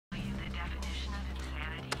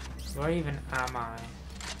Where even am I?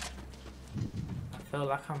 I feel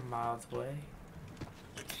like I'm miles away.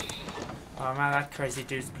 Oh, I'm at that crazy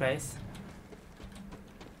dude's place.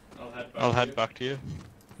 I'll head back to you.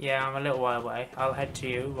 Yeah, I'm a little while away. I'll head to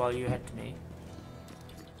you while you head to me.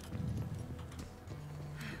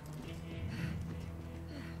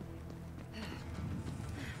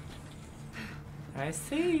 I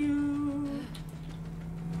see you.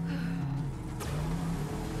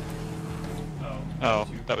 Oh,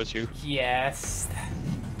 that was you. Yes.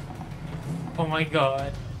 Oh my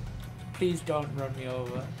god. Please don't run me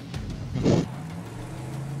over.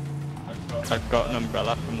 I've got an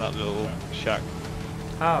umbrella from that little shack.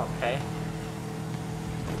 Oh, okay.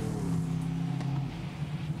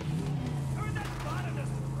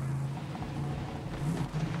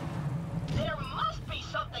 There must be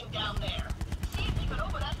something down there. See if you can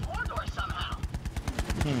open that floor door somehow.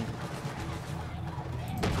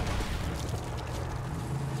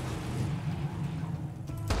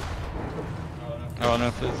 I don't know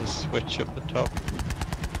if there's a switch up the top.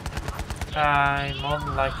 More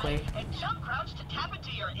than likely. And jump crouch to tap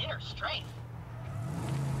into your inner strength.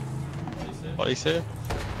 What do you say?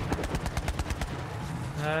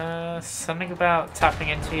 Something about tapping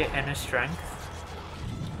into your inner strength.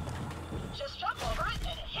 Just jump over it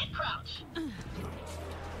and hit crouch.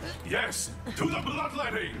 Yes, to the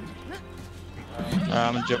bloodletting!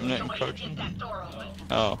 I'm jumping it and Get crouching. that door open.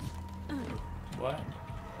 Oh. What?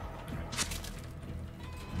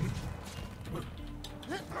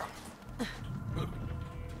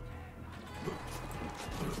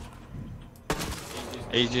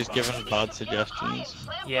 He's just giving bad suggestions.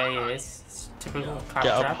 Yeah, he is. It's typical Get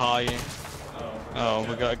up Claptrap. high. Oh,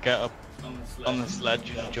 we gotta get up on the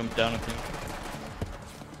sledge and jump down, I think.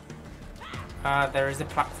 There is a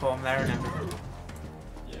platform there and everything.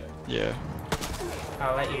 Yeah.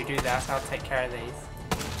 I'll let you do that. I'll take care of these.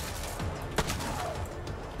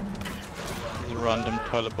 There's a random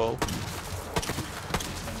toilet bowl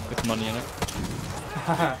with money in it.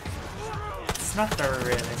 It's not very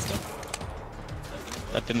realistic.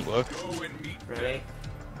 That didn't work. Really.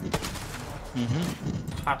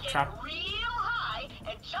 Claptrap. Get real high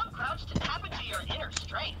and jump crouch to tap into your inner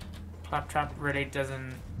strength. Claptrap really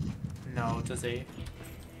doesn't know, does he?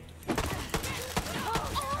 I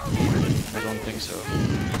don't think so.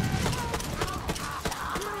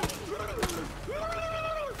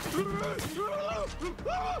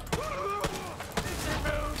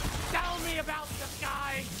 Tell me about the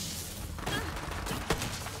sky!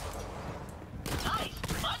 Nice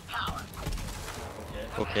mud power.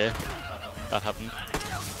 Okay. That happened.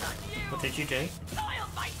 What did you do?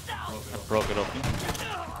 I broke it open.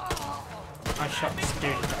 I shot this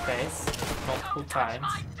dude in the face multiple times.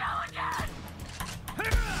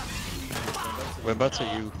 Whereabouts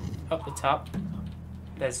are you? Up the top.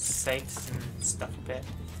 There's safes and stuff a bit.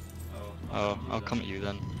 Oh, I'll come at you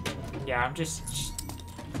then. Yeah, I'm just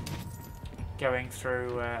going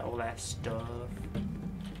through all that stuff.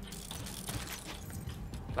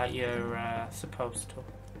 Like you're supposed to.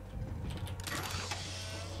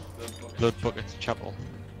 Blood Buckets Chapel.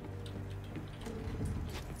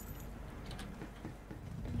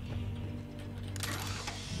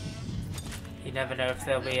 You never know if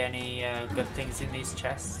there'll be any good things in these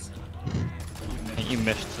chests. I think you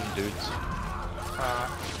missed some dudes.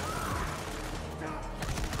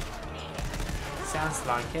 Sounds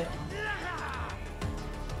like it.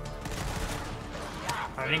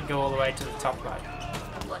 I didn't go all the way to the top right.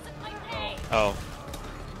 Oh.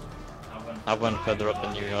 I went further up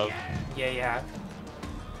than you have. Yeah, you have.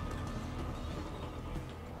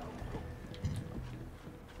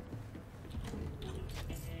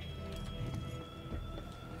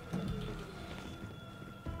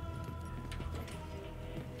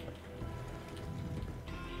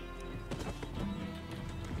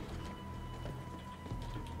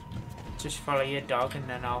 Just follow your dog and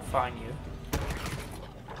then I'll find you.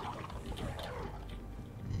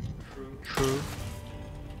 True.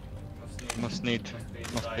 Must be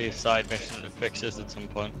a side mission to fix this at some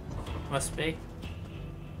point. Must be.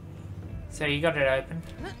 So you got it open?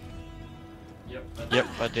 Yep,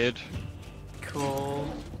 I did. Cool.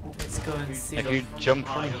 Let's go and see. If you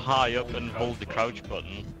jump really high up and hold the crouch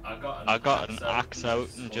button, I got an axe out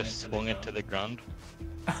and just swung it to the ground.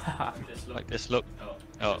 Like this, look.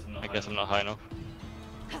 Oh, I guess I'm not high enough.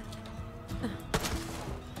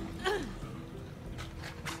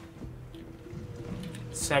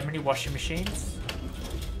 So many washing machines.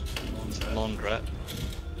 It's a laundrette.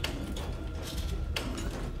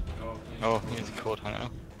 Oh, here's a coat hanger.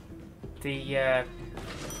 The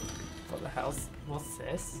what the hell's what's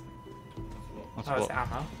this? What's Oh, it's what?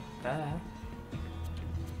 ammo. There.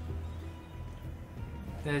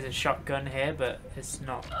 There's a shotgun here, but it's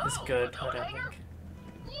not as good, I don't think.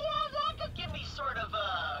 Yeah, that could give me sort of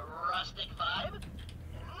a rustic vibe.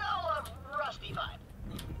 No, a rusty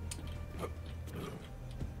vibe.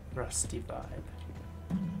 Rusty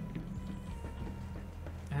vibe.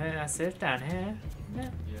 I think that's it down here. Yeah.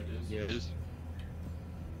 Yeah, it is.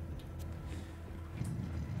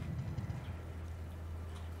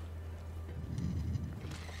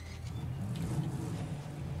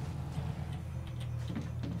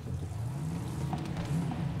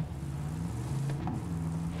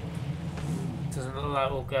 Doesn't look like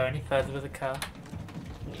we'll go any further with the car.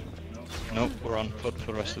 Nope, we're on foot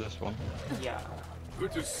for the rest of this one. Yeah.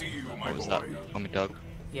 Good to see you, my What was boy. that? Oh, my dog.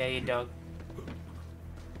 Yeah, your dog.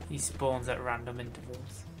 He spawns at random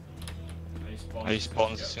intervals. Oh, he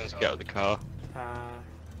spawns as soon as you get out of the car.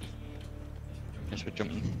 Guess we're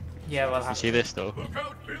jumping. Yeah, we'll You have see this though? Look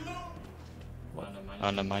out below. Oh,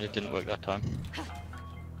 never mind, it didn't work that time.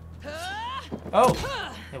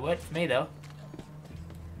 Oh! It worked for me though.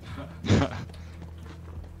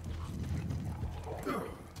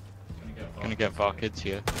 Gonna get bar kids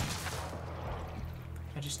here.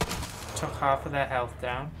 I just took half of their health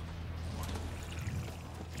down.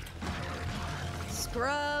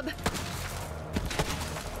 Scrub.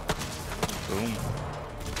 Boom.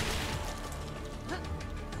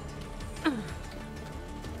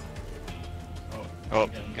 Oh,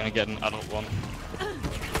 gonna get an adult one.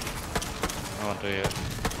 Oh dear.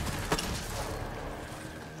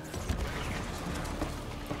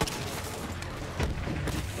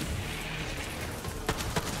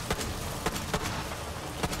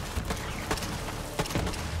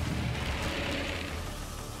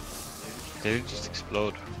 Did it just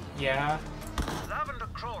explode? Yeah. Lavender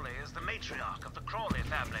Crawley is the matriarch of the Crawley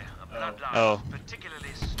family, a bloodline Oh. particularly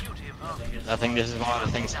snooty of heart. I think this is one of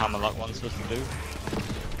the things Hammerlock wants us to do.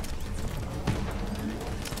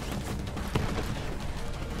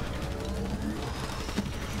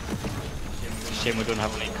 It's a shame we don't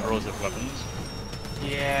have any corrosive weapons.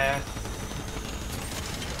 Yeah.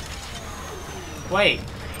 Wait.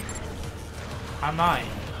 I might.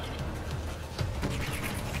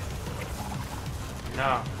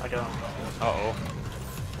 No, I don't. Uh-oh.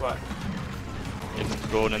 What? It's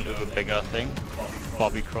grown into a bigger thing.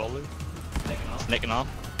 Bobby Crawley. It's nicking off.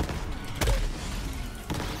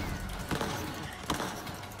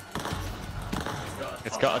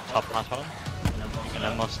 It's got a top hat on. And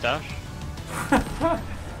a mustache.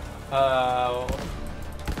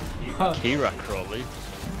 Kira Crawley.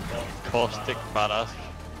 Caustic badass.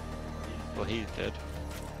 Well, he's dead.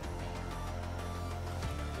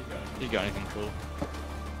 You got anything cool?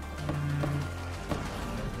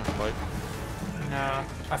 Not quite. No.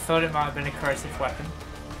 I thought it might have been a corrosive weapon.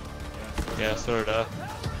 Yeah, sort of.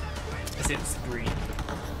 Because it's green.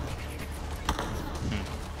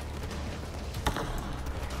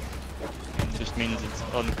 Just means it's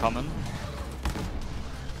uncommon.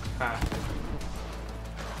 Ah.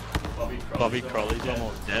 Bobby Crawley's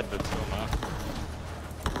almost dead, but still not.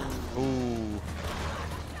 Ooh.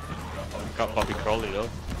 Got Bobby Crawley though.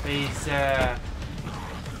 He's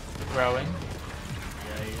growing.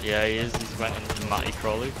 Yeah, he is. He's went into Matty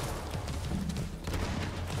Crawley.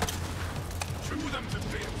 Chew them to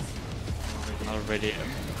bits. I'll radiate him.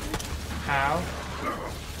 How?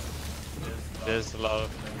 There's a lot of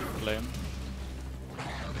flame.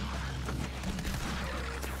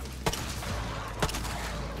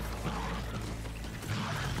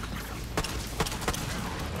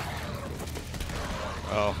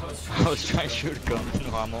 Oh, I was trying to shoot a gun with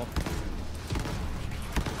no ammo.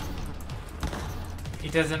 He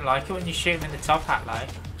doesn't like it when you shoot him in the top hat, like.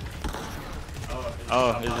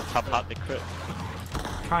 Oh, is the top hat the crit?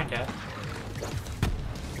 Kinda.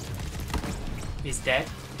 He's dead.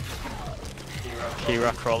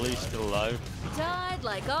 Kira Crawley's still alive. Died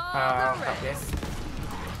like all Oh, the fuck rest.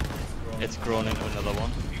 this. It's grown into another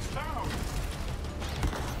one. He's down.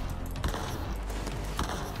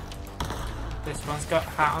 This one's got a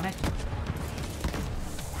hat on it.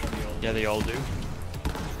 Yeah, they all do.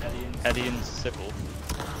 Eddie and Sybil.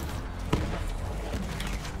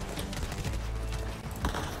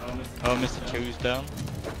 Oh, Mr. Two's down.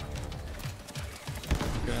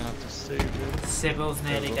 Gonna have to save it. Sybil's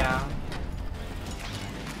nearly down.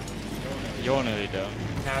 You're nearly down.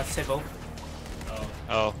 No, Sybil.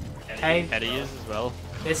 Oh, Hey, Eddie is as well.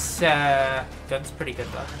 this gun's pretty good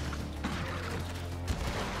though.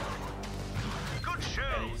 Good show.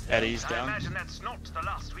 Eddie's I down. imagine that's not the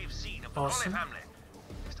last we've seen of the Awesome. Crawley family.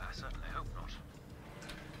 At least I certainly hope not.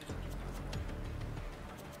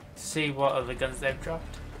 See what other guns they've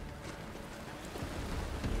dropped.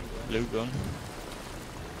 Blue gun.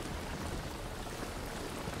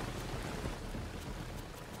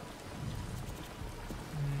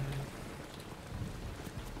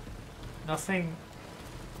 Nothing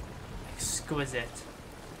exquisite.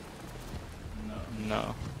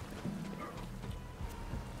 No.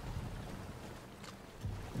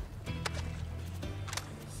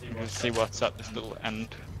 Let's see what's at this little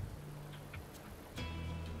end.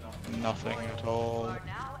 Nothing at all. Are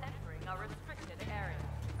now entering a restricted area.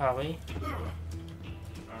 Are we?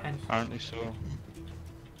 And Apparently so.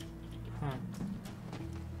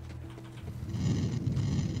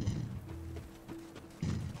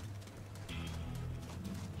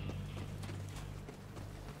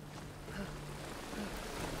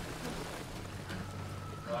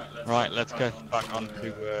 Right, let's get back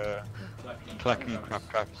onto collecting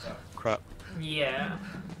crap. yeah.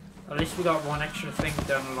 At least we got one extra thing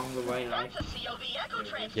done along the way, like. That's a COV echo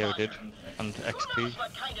transponder. Yeah, we did. And Who knows XP.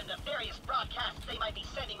 what kind of nefarious broadcasts they might be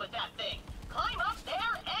sending with that thing? Climb up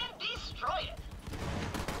there and destroy it.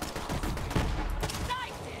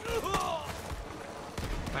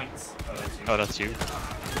 Thanks. Oh, that's you.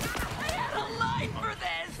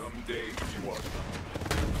 Someday you are.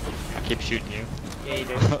 I keep shooting you. Yeah, you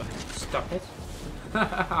do. Stop it.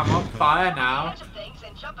 I'm on fire now. Catch things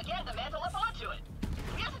and jump again to mantle up onto it.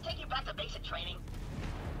 We have to take you back to basic training.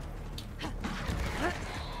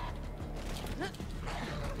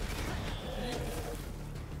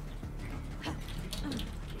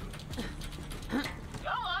 Go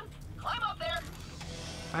on, climb up there.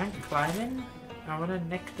 I'm climbing. I wanna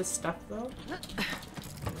nick the stuff though.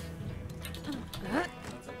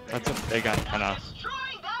 That's a big antenna. Destroy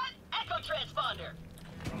that echo transponder.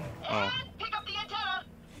 Oh. And pick up the antenna.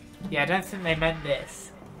 Yeah, I don't think they meant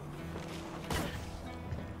this.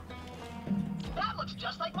 That looks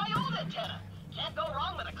just like my old antenna. Can't go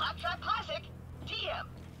wrong with a Claptrap classic. TM.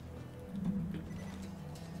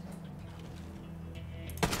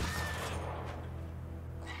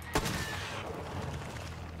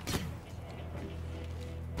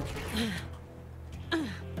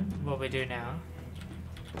 What we do now?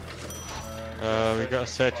 We gotta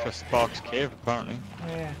search for Sparks Cave apparently.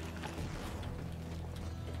 Yeah.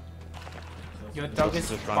 Your dog This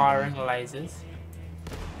is is just firing random. lasers.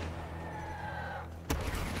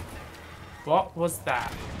 What was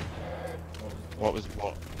that? What was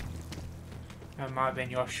what? It might have been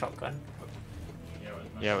your shotgun.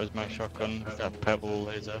 Yeah, it was my shotgun with that purple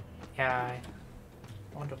laser. Yeah,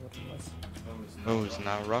 I wonder what it was. Oh, it's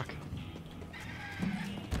now rock.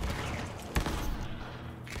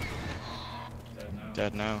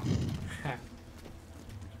 Dead now.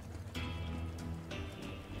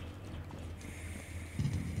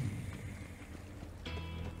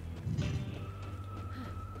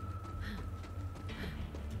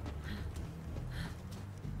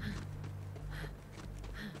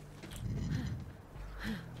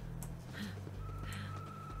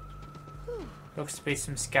 Looks to be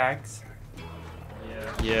some skags.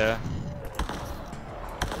 Yeah.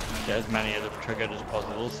 Get as many of them triggered as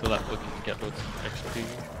possible so that we can get loads of XP.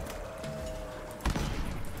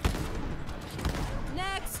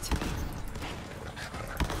 Next.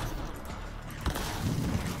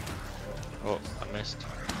 Oh, I missed.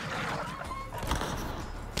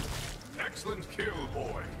 Excellent kill,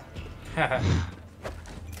 boy.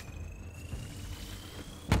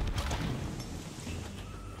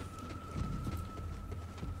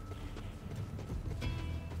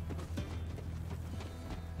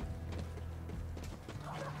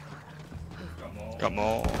 Got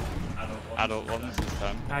more adult ones this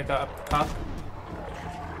time. I got a pup.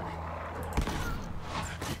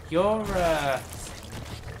 Your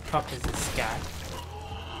pup is a skag.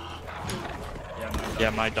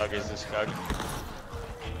 Yeah, my dog is a skag.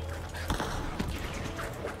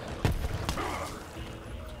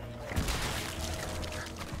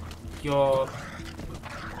 Your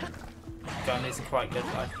gun is quite good,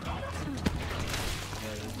 like.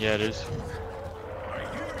 Yeah, it is.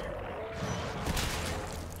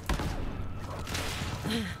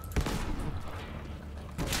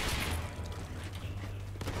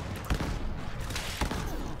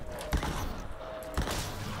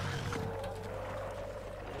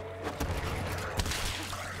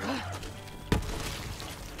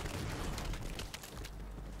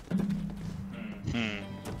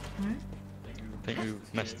 I think we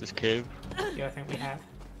missed this cave. Yeah, I think we have.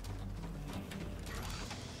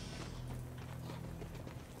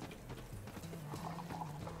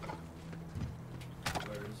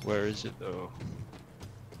 Where is it though?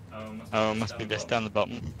 Oh, it must be this down the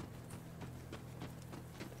bottom.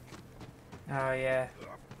 Oh yeah.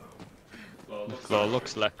 The floor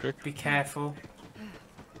looks electric. Be careful.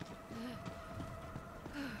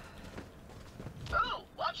 Ooh,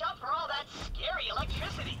 watch out for all that scary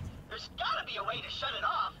electricity. There's gotta be a way to shut it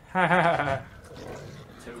off.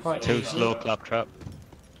 Quite Too easy. slow, Claptrap.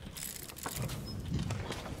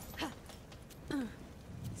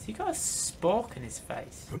 Has he got a spork in his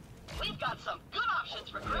face? We've got some good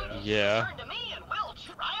options, recruit. Yeah. Turn to me and we'll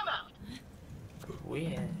try 'em out.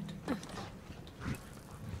 Weird.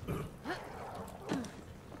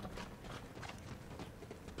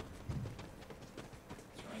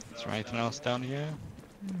 Is there anything else down here?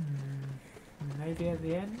 Maybe at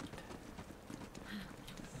the end?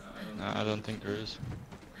 No, I don't think there is.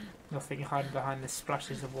 Nothing hiding behind the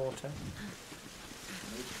splashes of water.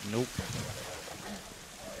 Nope.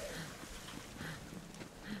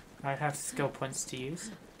 I have skill points to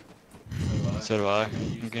use. So do I.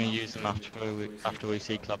 I'm gonna use them after we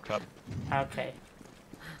see Claptrap. Okay.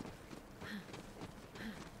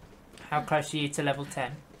 How close are you to level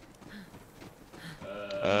 10?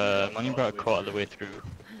 I'm only about a quarter of the way through.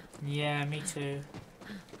 Yeah, me too.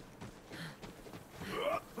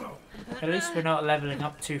 At least we're not leveling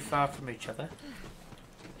up too far from each other.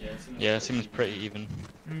 Yeah, it seems pretty even.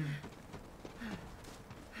 Mm.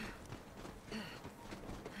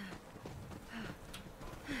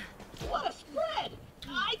 What a spread!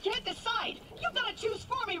 I can't decide. You gotta choose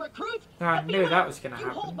for me, recruit. I knew that was gonna You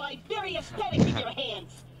happen. hold my very aesthetic in your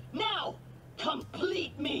hands. Now,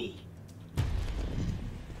 complete me.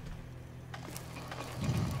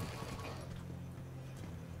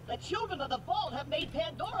 The children of the vault have made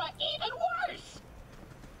Pandora even worse!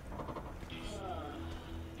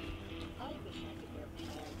 I wish I could wear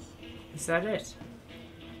pants. Is that it?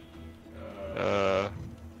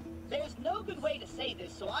 There's no good way to say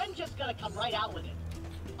this, so I'm just gonna come right out with it.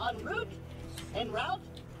 En route? En route?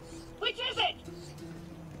 Which is it?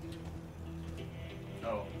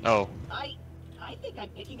 Oh. I think I'm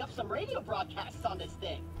picking up some radio broadcasts on this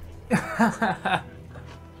thing.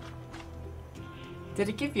 Did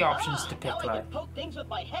it give you options to Now pick, I like? can poke things with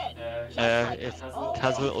my head. It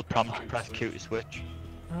has a little prompt to press Q to switch.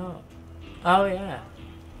 Oh. Oh, yeah.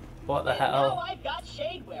 What the And now hell? I've got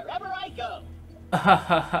shade wherever I go.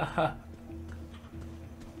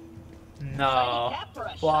 No. Shiny cap for a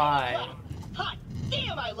shiny Why? clown. Hot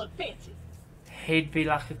damn, I look fancy. He'd be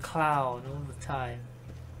like a clown all the time.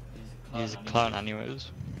 He's a clown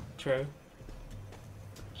anyways. True.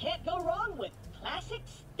 Can't go wrong with classic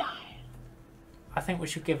style. I think we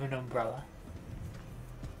should give an umbrella.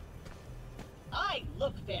 I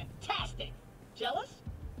look fantastic. Jealous?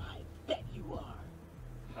 I bet you are.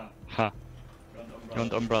 Huh. You want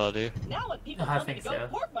the umbrella, do you? Now when people I tell me to think go so.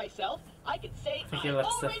 report myself, I can say I think I he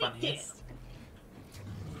looks the already did. funniest.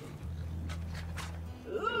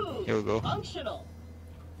 Ooh, Here we go. functional.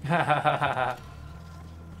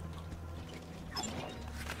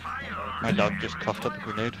 My dog just coughed up a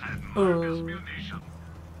grenade. Ooh.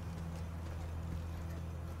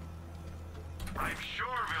 I'm sure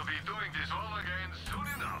we'll be doing this all again soon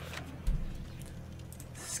enough.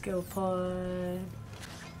 Skill point.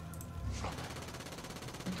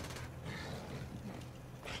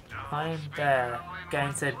 I'm there.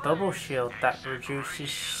 Gains a bubble shield that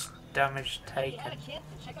reduces damage Have you taken. had a chance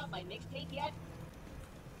to check out my mixtape yet?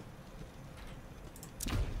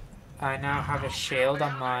 I now have a shield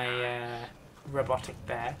on my robotic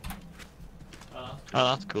bear. Oh,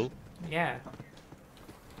 that's cool. Yeah.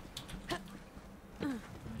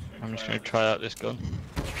 I'm just gonna try out this gun.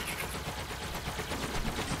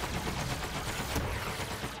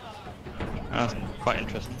 That's quite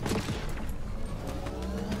interesting.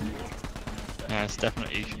 Yeah, it's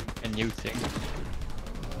definitely a new thing.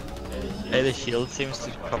 Hey, the shield seems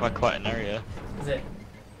to cover quite an area. Is it?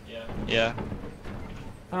 Yeah.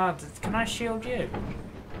 Ah, can I shield you?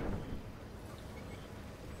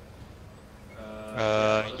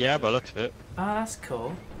 Yeah, by the looks of it. Oh, that's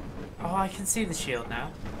cool. Oh, I can see the shield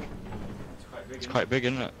now. It's quite big,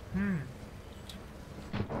 isn't it? Hmm.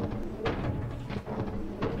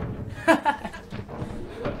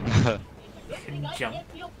 Can jump.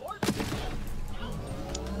 Can't feel bored.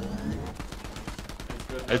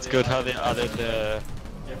 It's good how they added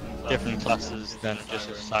different classes than just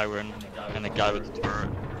a siren and a guy with a turret.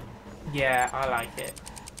 Yeah, I like it.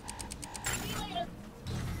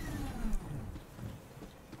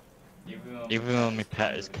 Even though my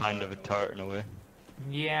pet is kind of a turret in a way.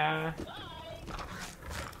 Yeah.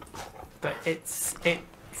 But it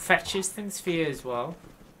fetches things for you as well.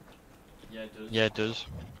 Yeah, it does.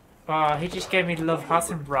 Oh, he just gave me love heart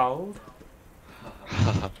and rolled.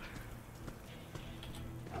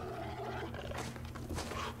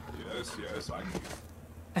 Yes, yes, I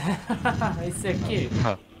can. He's so cute.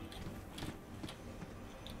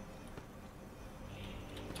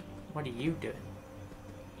 What are you doing?